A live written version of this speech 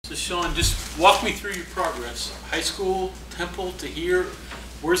So Sean, just walk me through your progress. High school, Temple to here.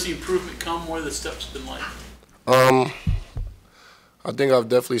 Where's the improvement come? What are the steps been like? I think I've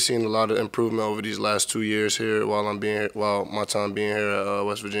definitely seen a lot of improvement over these last 2 years here while my time being here at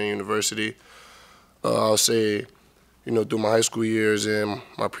West Virginia University. I'll say, through my high school years and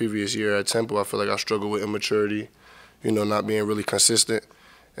my previous year at Temple, I feel like I struggled with immaturity, not being really consistent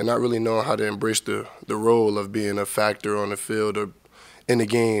and not really knowing how to embrace the role of being a factor on the field or in the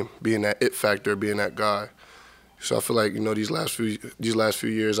game, being that it factor, being that guy. So I feel like, these last few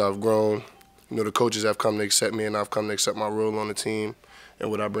years I've grown. The coaches have come to accept me, and I've come to accept my role on the team and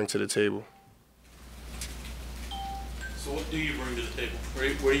what I bring to the table. So what do you bring to the table?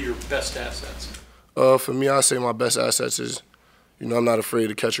 What are your best assets? For me, I say my best assets is, I'm not afraid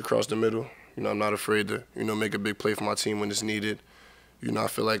to catch across the middle. I'm not afraid to, make a big play for my team when it's needed. I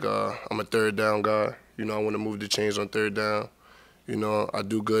feel like I'm a third down guy. I want to move the chains on third down. I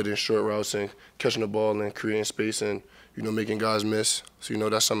do good in short routes and catching the ball and creating space and, making guys miss. So,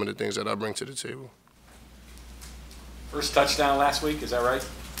 that's some of the things that I bring to the table. First touchdown last week, is that right?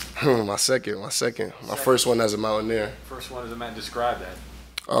 My second. My first one as a Mountaineer. First one as a man. Describe that.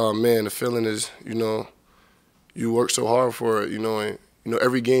 Oh, man, the feeling is, you work so hard for it, and,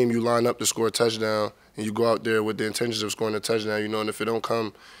 every game you line up to score a touchdown and you go out there with the intentions of scoring a touchdown, and if it don't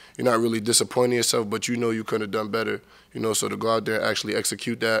come, you're not really disappointing yourself, but you could have done better, so to go out there and actually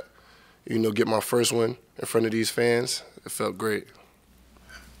execute that, get my first one in front of these fans, it felt great.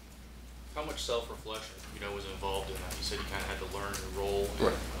 How much self-reflection, was involved in that? You said you kind of had to learn your role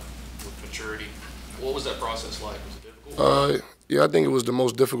right. With maturity. What was that process like? Was it difficult? Yeah, I think it was the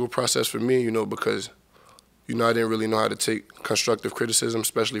most difficult process for me, because, I didn't really know how to take constructive criticism,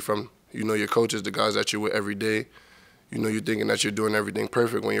 especially from, your coaches, the guys that you're with every day. You're thinking that you're doing everything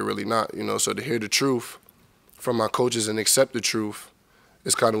perfect when you're really not, So to hear the truth from my coaches and accept the truth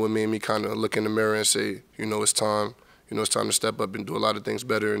is kind of what made me kind of look in the mirror and say, it's time. It's time to step up and do a lot of things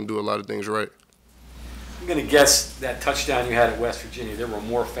better and do a lot of things right. I'm going to guess that touchdown you had at West Virginia, there were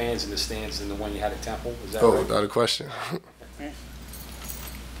more fans in the stands than the one you had at Temple. Is that right? Oh, without a question. How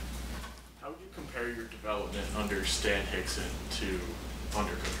would you compare your development under Stan Hickson to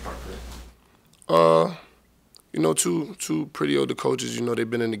under Coach Parker? Two pretty older coaches, they've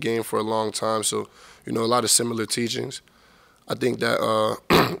been in the game for a long time, so, a lot of similar teachings. I think that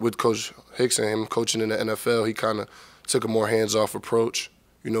with Coach Hickson, him coaching in the NFL, he kind of took a more hands-off approach,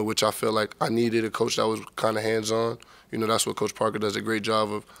 which I feel like I needed a coach that was kind of hands-on. That's what Coach Parker does a great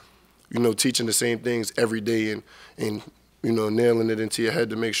job of, teaching the same things every day and nailing it into your head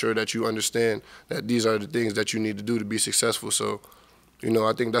to make sure that you understand that these are the things that you need to do to be successful. So,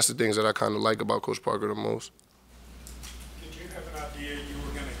 I think that's the things that I kind of like about Coach Parker the most. Did you have an idea you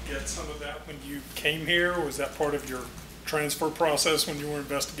were going to get some of that when you came here, or was that part of your transfer process when you were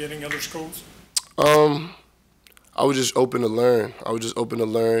investigating other schools? I was just open to learn.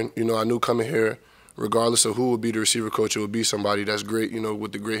 I knew coming here, regardless of who would be the receiver coach, it would be somebody that's great,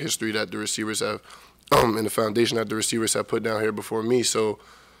 with the great history that the receivers have and the foundation that the receivers have put down here before me. So,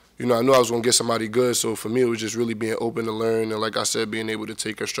 I knew I was going to get somebody good. So for me, it was just really being open to learn and, like I said, being able to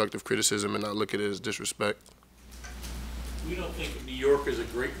take constructive criticism and not look at it as disrespect. We don't think of New York as a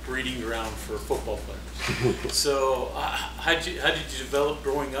great breeding ground for football players. So how did you develop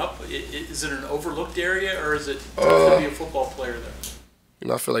growing up? Is it an overlooked area, or is it tough to be a football player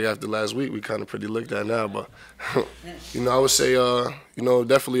there? I feel like after last week, we kind of pretty looked at now. But, I would say,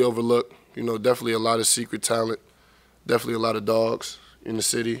 definitely overlooked. Definitely a lot of secret talent. Definitely a lot of dogs in the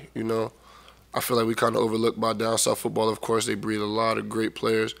city, I feel like we kind of overlooked by down south football. Of course, they breed a lot of great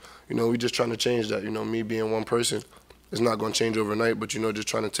players. We just trying to change that. Me being one person, it's not going to change overnight, but, just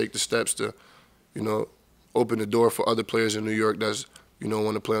trying to take the steps to, open the door for other players in New York that's,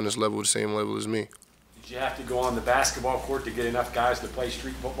 want to play on this level, the same level as me. Did you have to go on the basketball court to get enough guys to play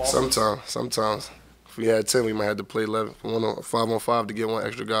street football? Sometimes. If we had 10, we might have to play 11, 5-on-5 to get one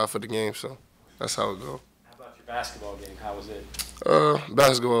extra guy for the game, so that's how it goes. How about your basketball game? How was it?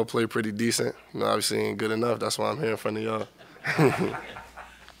 Basketball played pretty decent. Obviously ain't good enough. That's why I'm here in front of y'all.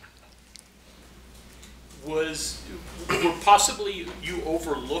 Were possibly you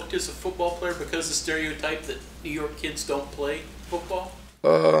overlooked as a football player because of the stereotype that New York kids don't play football?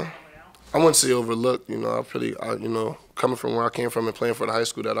 I wouldn't say overlooked. Coming from where I came from and playing for the high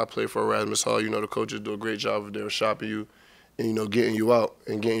school that I played for, Erasmus Hall, the coaches do a great job of their shopping you and, getting you out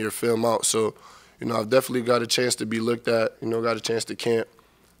and getting your film out. So, I've definitely got a chance to be looked at, got a chance to camp.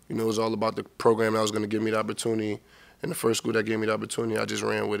 It was all about the program that was going to give me the opportunity. And the first school that gave me the opportunity, I just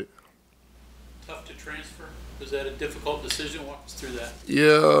ran with it. Tough to transfer? Was that a difficult decision? Walk us through that.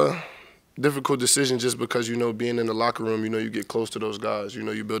 Yeah, difficult decision just because, you know, being in the locker room, you know, you get close to those guys. You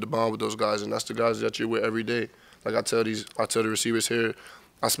know, you build a bond with those guys, and that's the guys that you're with every day. Like I tell the receivers here,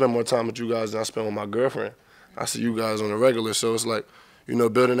 I spend more time with you guys than I spend with my girlfriend. I see you guys on the regular, so it's like, you know,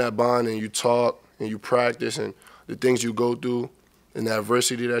 building that bond, and you talk and you practice, and the things you go through and the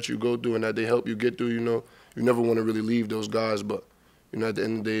adversity that you go through and that they help you get through, you know, you never want to really leave those guys, but, you know, at the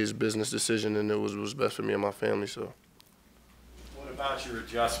end of the day, it's a business decision, and it was best for me and my family, so. What about your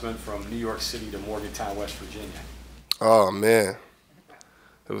adjustment from New York City to Morgantown, West Virginia? Oh, man.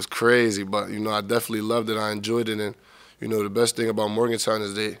 It was crazy, but, you know, I definitely loved it. I enjoyed it, and, you know, the best thing about Morgantown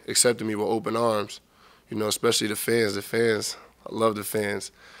is they accepted me with open arms, you know, especially the fans. The fans, I love the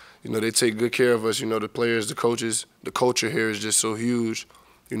fans. You know, they take good care of us. You know, the players, the coaches, the culture here is just so huge.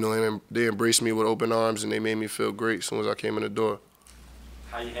 You know, and they embraced me with open arms, and they made me feel great as soon as I came in the door.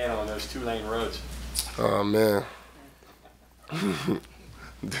 How you handling those 2-lane roads? Oh, man.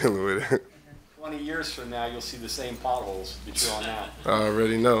 Dealing with it. 20 years from now, you'll see the same potholes that you're on now. I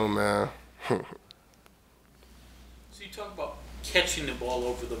already know, man. So you talk about catching the ball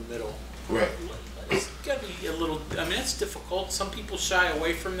over the middle. Right. It's got to be a little, I mean, it's difficult. Some people shy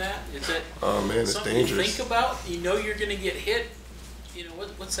away from that. Is that man, it's something dangerous. you think about? You know you're going to get hit. You know,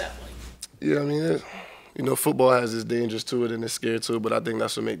 what's that like? Yeah, I mean, you know, football has its dangers to it and it's scary to it, but I think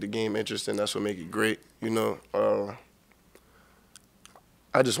that's what make the game interesting. That's what make it great. You know,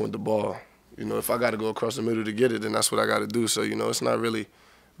 I just want the ball. You know, if I got to go across the middle to get it, then that's what I got to do. So, you know, it's not really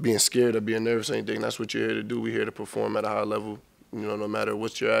being scared or being nervous or anything. That's what you're here to do. We're here to perform at a high level. You know, no matter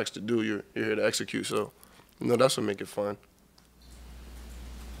what you're asked to do, you're here to execute. So, you know, that's what make it fun.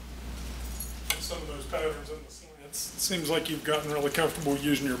 Some of those patterns in the slants, it seems like you've gotten really comfortable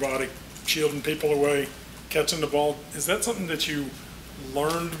using your body, shielding people away, catching the ball. Is that something that you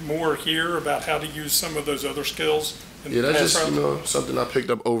learned more here about how to use some of those other skills? Yeah, that's just, you know, something I picked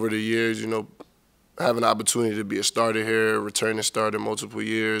up over the years, you know, having the opportunity to be a starter here, returning starter multiple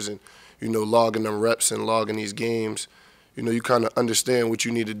years, and, you know, logging them reps and logging these games. You know, you kind of understand what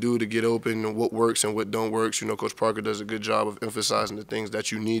you need to do to get open and what works and what don't work. You know, Coach Parker does a good job of emphasizing the things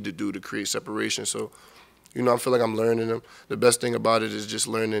that you need to do to create separation. So, you know, I feel like I'm learning them. The best thing about it is just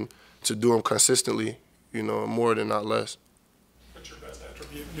learning to do them consistently, you know, more than not less. What's your best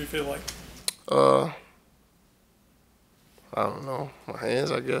attribute, do you feel like? I don't know. My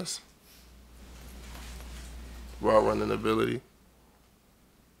hands, I guess. Route running ability.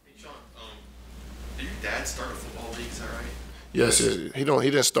 Hey, Sean, did your dad start a football league, is that right? Yes, he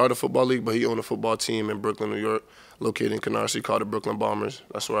didn't start a football league, but he owned a football team in Brooklyn, New York, located in Canarsie, called the Brooklyn Bombers.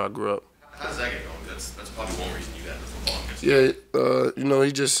 That's where I grew up. How does that get going? That's probably one reason you got into football. I'm guessing. Yeah, you know,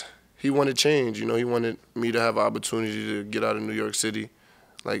 he wanted change. You know, he wanted me to have an opportunity to get out of New York City.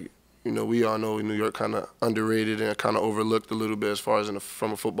 Like, you know, we all know New York kind of underrated and kind of overlooked a little bit as far as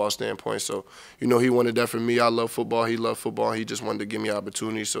from a football standpoint. So, you know, he wanted that for me. I love football. He loved football. He just wanted to give me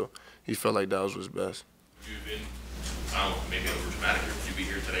opportunity. So he felt like that was what's best. Would you have been, I don't know, maybe over dramatic, or would you be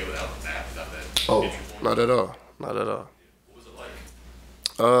here today without that, without that? Oh, entry point? not at all. Not at all. What was it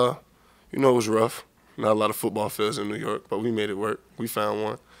like? You know, it was rough. Not a lot of football fields in New York, but we made it work. We found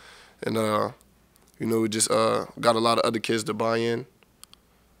one. And, you know, we just got a lot of other kids to buy in.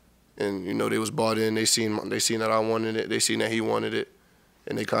 And, you know, they was bought in. They seen that I wanted it. They seen that he wanted it.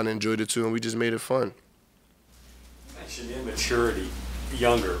 And they kind of enjoyed it, too, and we just made it fun. You mentioned immaturity,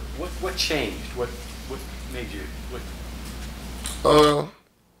 younger. What changed? What made you,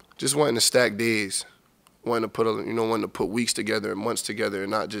 Just wanting to stack days. Wanting to put weeks together and months together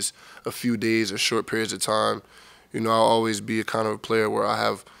and not just a few days or short periods of time. You know, I'll always be a kind of a player where I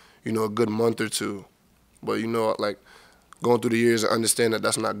have, you know, a good month or two. But, you know, like, going through the years, I understand that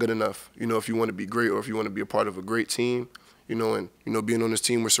that's not good enough. You know, if you want to be great or if you want to be a part of a great team, you know, and, you know, being on this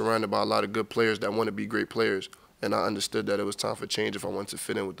team, we're surrounded by a lot of good players that want to be great players. And I understood that it was time for change if I wanted to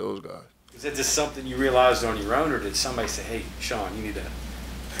fit in with those guys. is that just something you realized on your own, or did somebody say, hey, Sean, you need to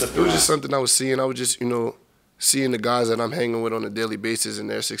flip It was just something I was seeing. I was just, you know, seeing the guys that I'm hanging with on a daily basis and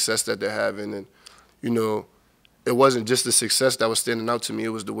their success that they're having. And, you know, it wasn't just the success that was standing out to me. It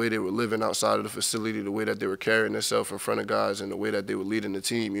was the way they were living outside of the facility, the way that they were carrying themselves in front of guys, and the way that they were leading the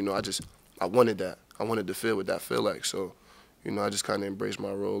team. You know, I wanted that. I wanted to feel what that feel like. So, you know, I just kind of embraced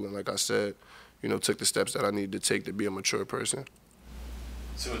my role. And like I said, you know, took the steps that I needed to take to be a mature person.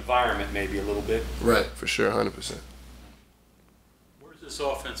 So environment maybe a little bit. Right, for sure, 100%. Where's this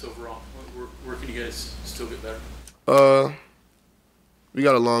offense overall? Where can you guys still get better? We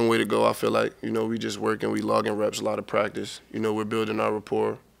got a long way to go, I feel like. You know, we just working, we logging reps, a lot of practice. You know, we're building our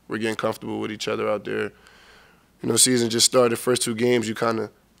rapport. We're getting comfortable with each other out there. You know, season just started. First 2 games, you kind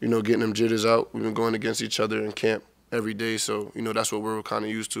of, you know, getting them jitters out. We've been going against each other in camp every day. So, that's what we're kind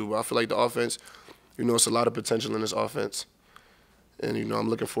of used to. But I feel like the offense, it's a lot of potential in this offense. And, I'm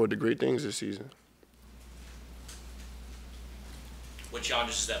looking forward to great things this season. What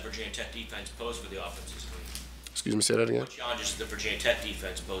challenges does that Virginia Tech defense pose for the offense this week? Excuse me, say that again? What challenges does the Virginia Tech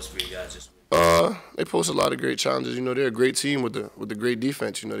defense pose for you guys this week? They pose a lot of great challenges. They're a great team with the great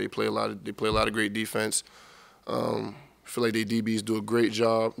defense. They play a lot of great defense. I feel like their DBs do a great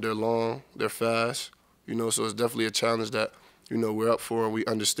job. They're long, they're fast. So it's definitely a challenge that we're up for, and we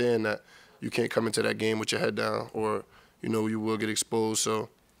understand that you can't come into that game with your head down, or you will get exposed. So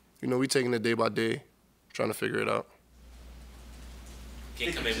we're taking it day by day, trying to figure it out.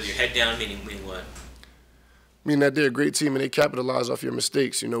 Can't come in with your head down, meaning what? Meaning that they're a great team and they capitalize off your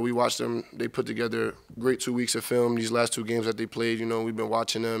mistakes. We watched them. They put together great 2 weeks of film. These last 2 games that they played, we've been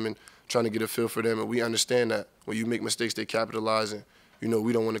watching them and trying to get a feel for them. And we understand that when you make mistakes, they capitalize. And,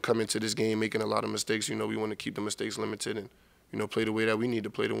 we don't want to come into this game making a lot of mistakes. We want to keep the mistakes limited and, play the way that we need to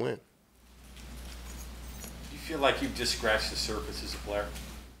play to win. Do you feel like you've just scratched the surface as a player?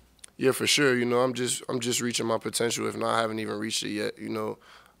 Yeah, for sure. I'm just reaching my potential. If not, I haven't even reached it yet.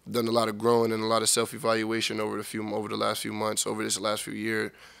 I've done a lot of growing and a lot of self-evaluation over the last few months, over this last few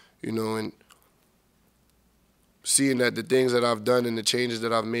years, and seeing that the things that I've done and the changes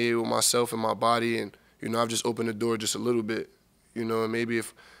that I've made with myself and my body, and I've just opened the door just a little bit, and maybe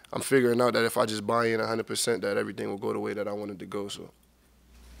if I'm figuring out that if I just buy in 100%, that everything will go the way that I wanted to go. So.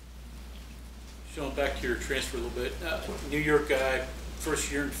 Sean, back to your transfer a little bit. New York guy,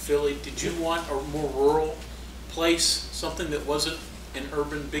 first year in Philly. Did you want a more rural place, something that wasn't an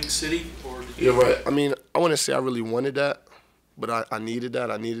urban big city, or did you? Yeah, right. I want to say I really wanted that, but I needed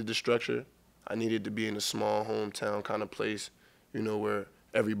that. I needed the structure. I needed to be in a small hometown kind of place, where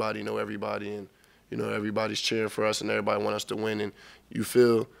everybody know everybody, and everybody's cheering for us and everybody want us to win, and you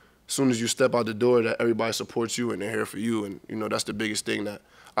feel as soon as you step out the door that everybody supports you and they're here for you, and that's the biggest thing that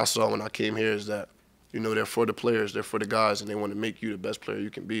I saw when I came here, is that they're for the players, they're for the guys, and they want to make you the best player you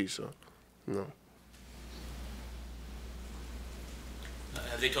can be. So,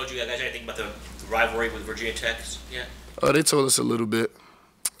 Have they told you guys anything about the rivalry with Virginia Tech yet? They told us a little bit.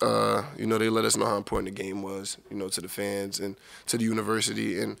 They let us know how important the game was, to the fans and to the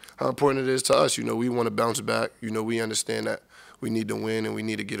university, and how important it is to us. We want to bounce back. We understand that we need to win, and we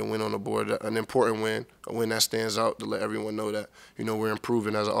need to get a win on the board, an important win, a win that stands out to let everyone know that, we're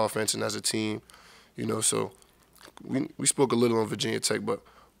improving as an offense and as a team. So we spoke a little on Virginia Tech, but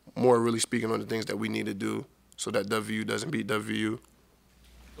more really speaking on the things that we need to do so that WVU doesn't beat WVU.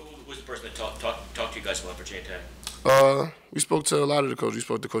 Who was the person that talked to you guys about Virginia Tech? We spoke to a lot of the coaches. We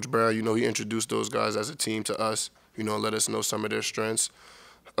spoke to Coach Brown. He introduced those guys as a team to us, and let us know some of their strengths.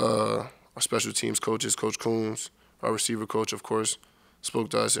 Our special teams coaches, Coach Coombs, our receiver coach, of course,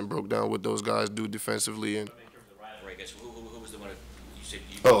 spoke to us and broke down what those guys do defensively. And in terms of the rivalry, I guess, who was the one that you said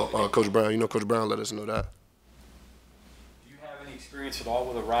you... Coach Brown. Coach Brown let us know that. Do you have any experience at all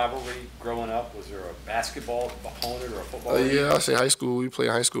with a rivalry growing up? Was there a basketball opponent or a football? Yeah, I say high school. We played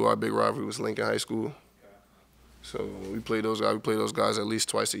high school. Our big rivalry was Lincoln High School. So we play those guys. We play those guys at least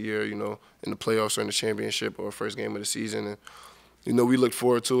twice a year, in the playoffs or in the championship or first game of the season. And we look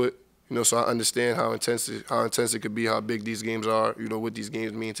forward to it. So I understand how intense it could be, how big these games are. What these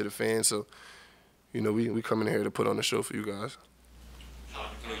games mean to the fans. So, we come in here to put on a show for you guys.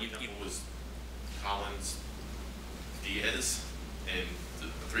 Was Collins, Diaz, and the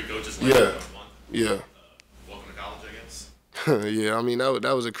 3 coaches. Yeah. One. Yeah. Welcome to college, I guess. Yeah.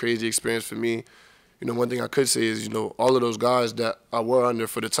 That was a crazy experience for me. One thing I could say is, all of those guys that I were under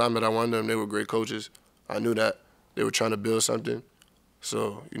for the time that I were under them, they were great coaches. I knew that they were trying to build something.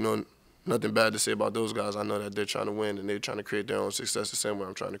 So, nothing bad to say about those guys. I know that they're trying to win and they're trying to create their own success the same way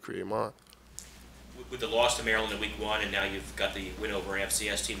I'm trying to create mine. With the loss to Maryland in week 1, and now you've got the win over an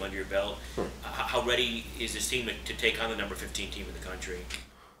FCS team under your belt, how ready is this team to take on the number 15 team in the country?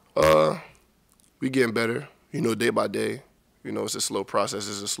 We getting better, day by day. It's a slow process,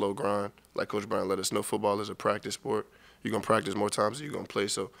 it's a slow grind. Like Coach Brown let us know, football is a practice sport. You're going to practice more times than you're going to play.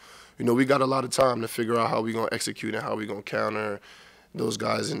 So, we got a lot of time to figure out how we're going to execute and how we're going to counter those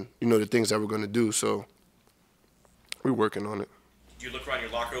guys and, the things that we're going to do. So, we're working on it. Do you look around your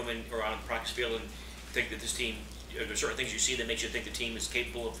locker room or on the practice field and think that this team, are there certain things you see that makes you think the team is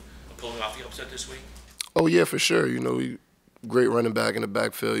capable of pulling off the upset this week? Oh, yeah, for sure. We great running back in the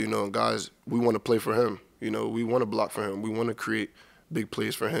backfield, and guys, we want to play for him. We want to block for him. We want to create big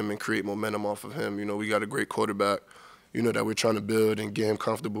plays for him and create momentum off of him. We got a great quarterback, that we're trying to build and get him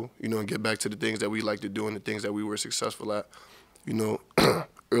comfortable, and get back to the things that we like to do and the things that we were successful at,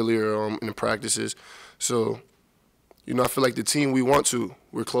 earlier in the practices. So, I feel like the team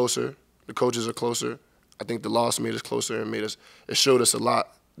we're closer. The coaches are closer. I think the loss made us closer and it showed us a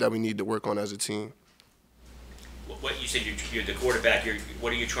lot that we need to work on as a team. What you said, you're the quarterback.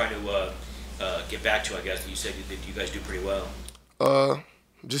 What are you trying to get back to? I guess you said that you guys do pretty well.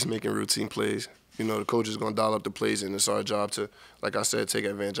 Just making routine plays. You know, the coach is going to dial up the plays, and it's our job to, like I said, take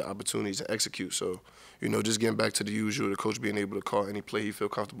advantage of opportunities and execute. So, you know, just getting back to the usual, the coach being able to call any play he feel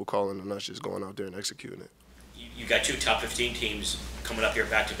comfortable calling and not just going out there and executing it. You got 2 top 15 teams coming up here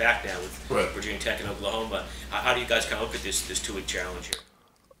back to back now with Virginia Tech and Oklahoma. How do you guys kind of look at this 2-week challenge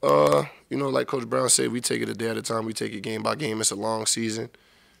here? You know, like Coach Brown said, we take it a day at a time. We take it game by game. It's a long season.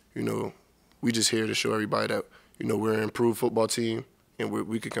 You know, we just here to show everybody that, you know, we're an improved football team and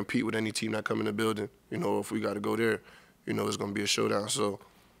we could compete with any team that come in the building. You know, if we got to go there, you know, it's going to be a showdown. So,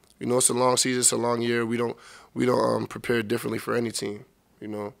 you know, it's a long season. It's a long year. We don't prepare differently for any team. You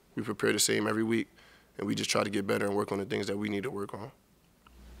know, we prepare the same every week, and we just try to get better and work on the things that we need to work on.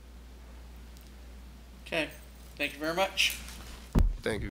 Okay. Thank you very much. Thank you.